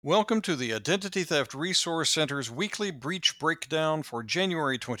Welcome to the Identity Theft Resource Center's weekly breach breakdown for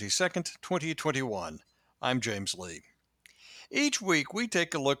January 22nd, 2021. I'm James Lee. Each week, we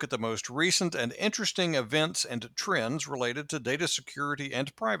take a look at the most recent and interesting events and trends related to data security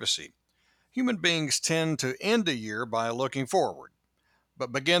and privacy. Human beings tend to end a year by looking forward,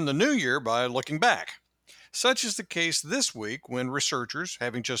 but begin the new year by looking back. Such is the case this week when researchers,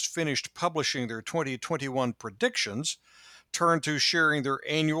 having just finished publishing their 2021 predictions, turn to sharing their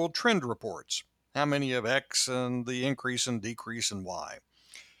annual trend reports. How many of X and the increase and decrease in Y.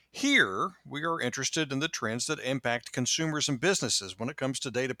 Here, we are interested in the trends that impact consumers and businesses when it comes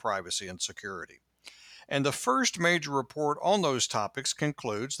to data privacy and security. And the first major report on those topics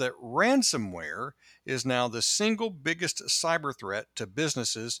concludes that ransomware is now the single biggest cyber threat to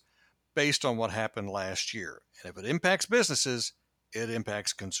businesses based on what happened last year. And if it impacts businesses, it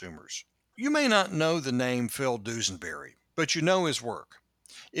impacts consumers. You may not know the name Phil Dusenberry, but you know his work.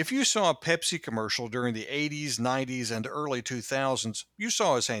 If you saw a Pepsi commercial during the 80s, 90s, and early 2000s, you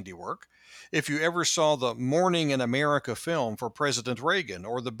saw his handiwork. If you ever saw the Morning in America film for President Reagan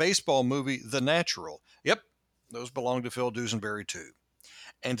or the baseball movie The Natural, yep, those belong to Phil Dusenberry too.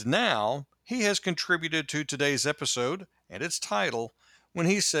 And now he has contributed to today's episode and its title when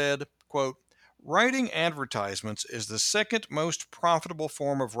he said, quote, "Writing advertisements is the second most profitable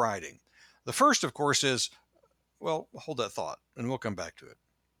form of writing. The first, of course, is," well, hold that thought, and we'll come back to it.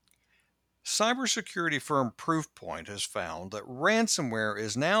 Cybersecurity firm Proofpoint has found that ransomware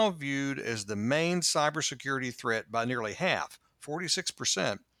is now viewed as the main cybersecurity threat by nearly half,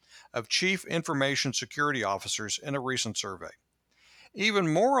 46%, of chief information security officers in a recent survey.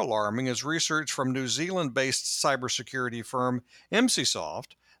 Even more alarming is research from New Zealand-based cybersecurity firm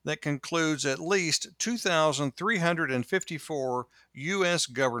Emsisoft that concludes at least 2,354 U.S.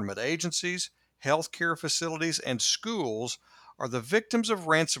 government agencies, healthcare facilities, and schools are the victims of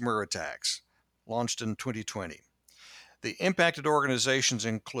ransomware attacks launched in 2020. The impacted organizations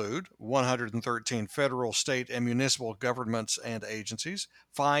include 113 federal, state, and municipal governments and agencies,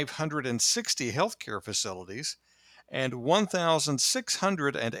 560 healthcare facilities, and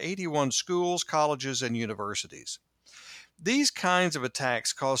 1,681 schools, colleges, and universities. These kinds of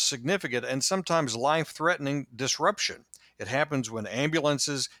attacks cause significant and sometimes life-threatening disruption. It happens when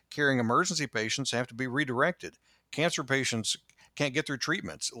ambulances carrying emergency patients have to be redirected. Cancer patients can't get their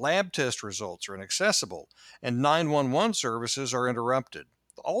treatments. Lab test results are inaccessible, and 911 services are interrupted.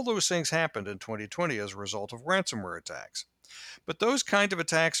 All those things happened in 2020 as a result of ransomware attacks. But those kind of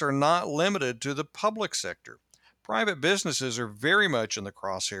attacks are not limited to the public sector. Private businesses are very much in the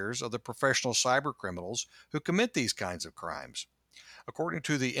crosshairs of the professional cyber criminals who commit these kinds of crimes. According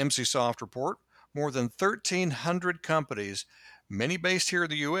to the Emsisoft report, more than 1,300 companies, many based here in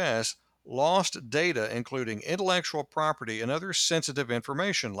the U.S., lost data including intellectual property and other sensitive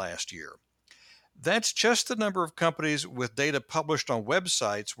information last year. That's just the number of companies with data published on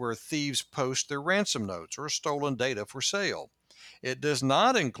websites where thieves post their ransom notes or stolen data for sale. It does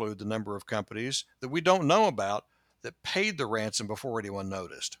not include the number of companies that we don't know about that paid the ransom before anyone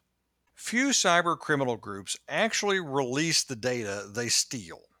noticed. Few cyber criminal groups actually release the data they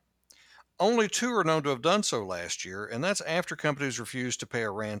steal. Only 2 are known to have done so last year, and that's after companies refused to pay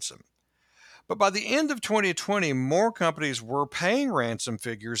a ransom. But by the end of 2020, more companies were paying ransom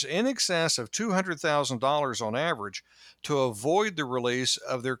figures in excess of $200,000 on average to avoid the release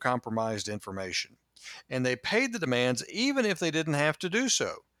of their compromised information. And they paid the demands even if they didn't have to do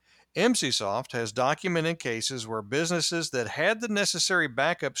so. Emsisoft has documented cases where businesses that had the necessary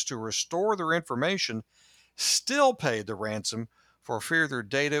backups to restore their information still paid the ransom for fear their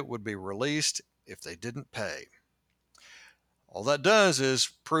data would be released if they didn't pay. All that does is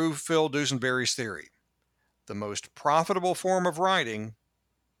prove Phil Dusenberry's theory. The most profitable form of writing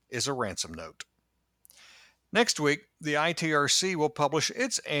is a ransom note. Next week, the ITRC will publish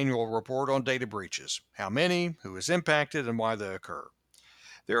its annual report on data breaches, how many, who is impacted, and why they occur.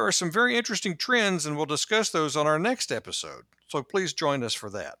 There are some very interesting trends, and we'll discuss those on our next episode, so please join us for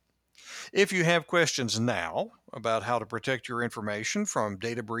that. If you have questions now about how to protect your information from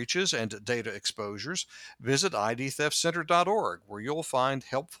data breaches and data exposures, visit idtheftcenter.org, where you'll find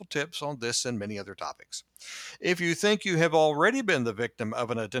helpful tips on this and many other topics. If you think you have already been the victim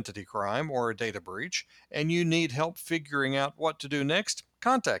of an identity crime or a data breach, and you need help figuring out what to do next,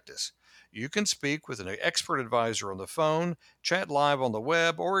 contact us. You can speak with an expert advisor on the phone, chat live on the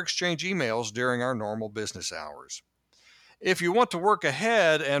web, or exchange emails during our normal business hours. If you want to work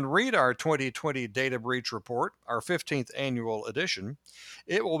ahead and read our 2020 Data Breach Report, our 15th annual edition,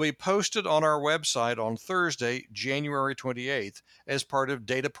 it will be posted on our website on Thursday, January 28th, as part of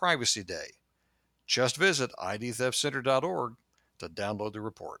Data Privacy Day. Just visit idtheftcenter.org to download the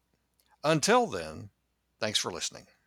report. Until then, thanks for listening.